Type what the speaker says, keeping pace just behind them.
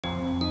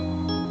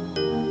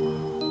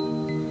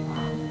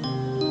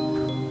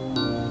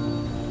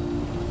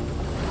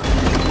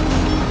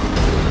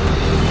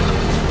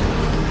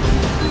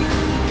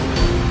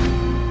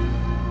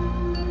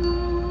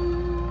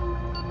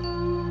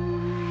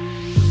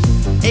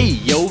Hey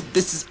yo,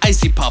 this is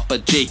Icy Papa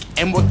Jake,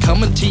 and we're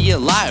coming to you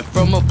live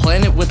from a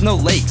planet with no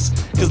lakes.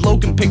 Cause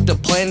Logan picked a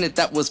planet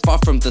that was far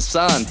from the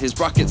sun. His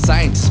rocket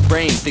scientist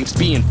brain thinks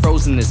being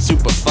frozen is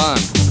super fun.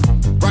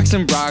 Rocks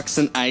and rocks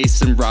and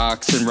ice and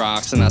rocks and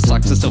rocks, and our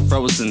socks are still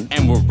frozen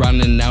and we're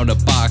running out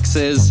of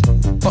boxes.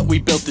 But we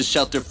built this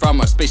shelter from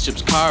our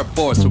spaceship's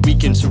cardboard so we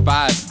can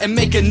survive and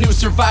make a new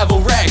survival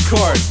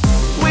record.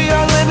 We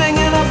are living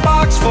in a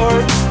box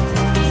fort.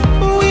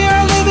 We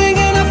are living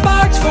in a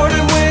box fort in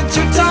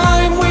winter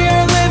time. We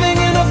are living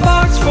in a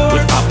box fort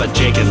with Papa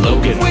Jake and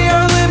Logan. We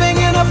are living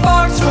in a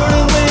box fort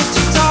in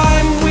winter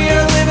time. We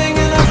are living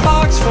in a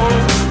box fort.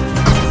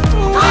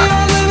 We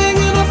are living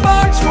in a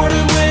box fort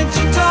in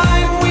winter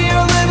time. We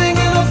are living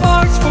in a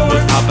box fort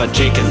with Papa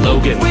Jake and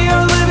Logan. We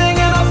are living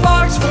in a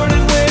box fort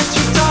in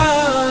winter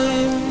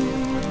time.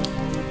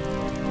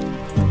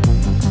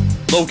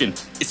 Logan,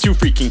 it's too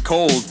freaking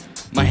cold.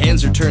 My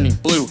hands are turning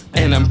blue,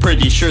 and I'm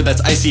pretty sure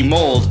that's icy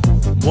mold.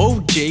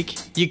 Whoa, Jake,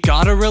 you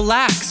gotta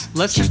relax.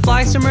 Let's just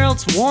fly somewhere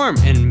else warm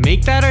and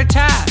make that our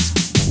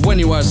task. When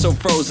you are so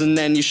frozen,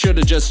 then you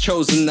should've just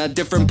chosen a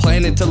different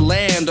planet to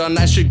land on.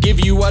 That should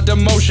give you a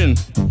demotion.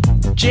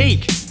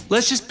 Jake,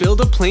 let's just build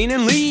a plane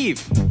and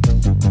leave.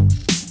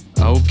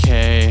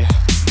 Okay.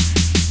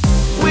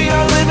 We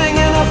are living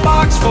in a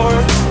box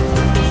fort.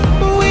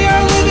 We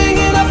are living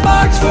in a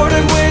box fort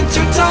in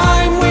winter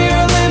time. We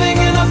are living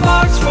in a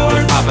box fort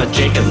with Papa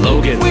Jake and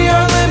Logan. We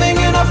are living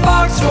in a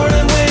box fort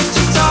in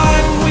winter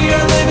time. We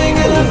are living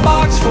in a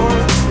box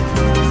fort.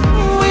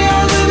 We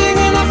are living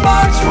in a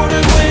box fort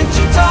in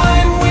winter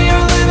time. We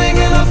are living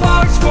in a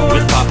box fort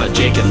with Papa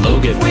Jake and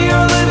Logan. We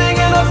are living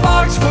in a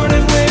box fort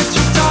in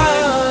winter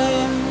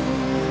time.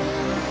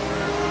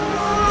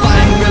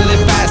 Flying really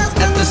fast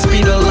at the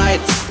speed of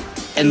light,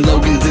 and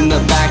Logan's in the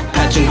back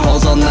patching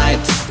holes all night.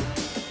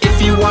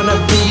 If you wanna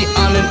be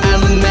on an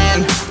island,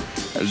 man,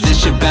 this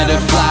shit better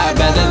fly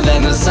better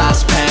than a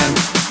saucepan.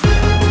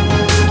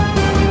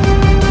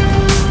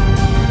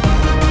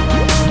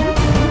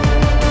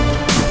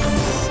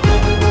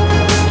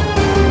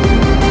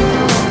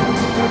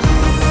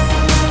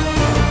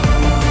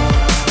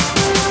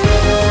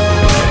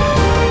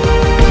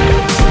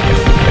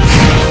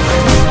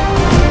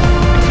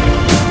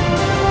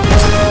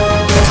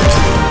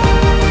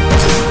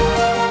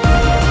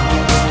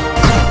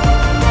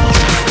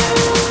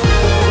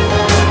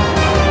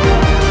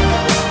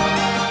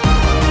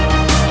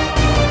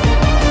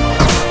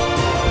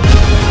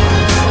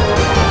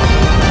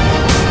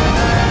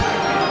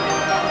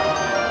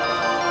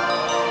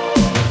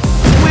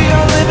 We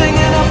are living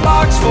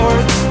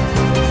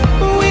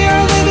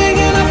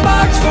in a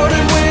box fort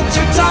in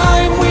winter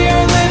time. We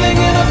are living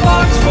in a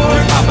box fort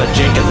with Papa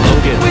Jake and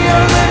Logan. We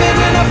are living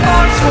in a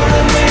box fort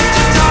in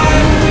winter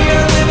time. We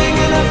are living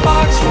in a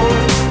box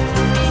fort.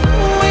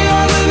 We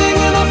are living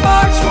in a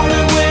box fort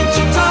in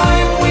winter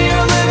time. We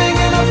are living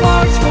in a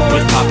box fort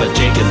with Papa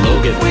Jake and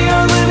Logan. We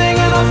are living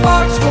in a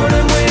box fort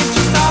in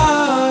winter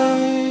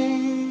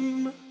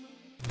time.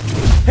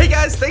 Hey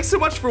guys, thanks so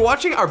much for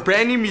watching our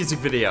brand new music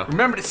video.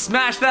 Remember to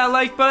smash that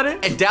like button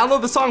and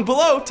download the song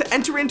below to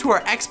enter into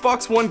our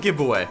Xbox One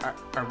giveaway.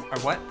 Our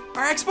what?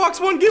 Our Xbox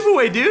One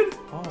giveaway, dude.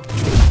 Oh.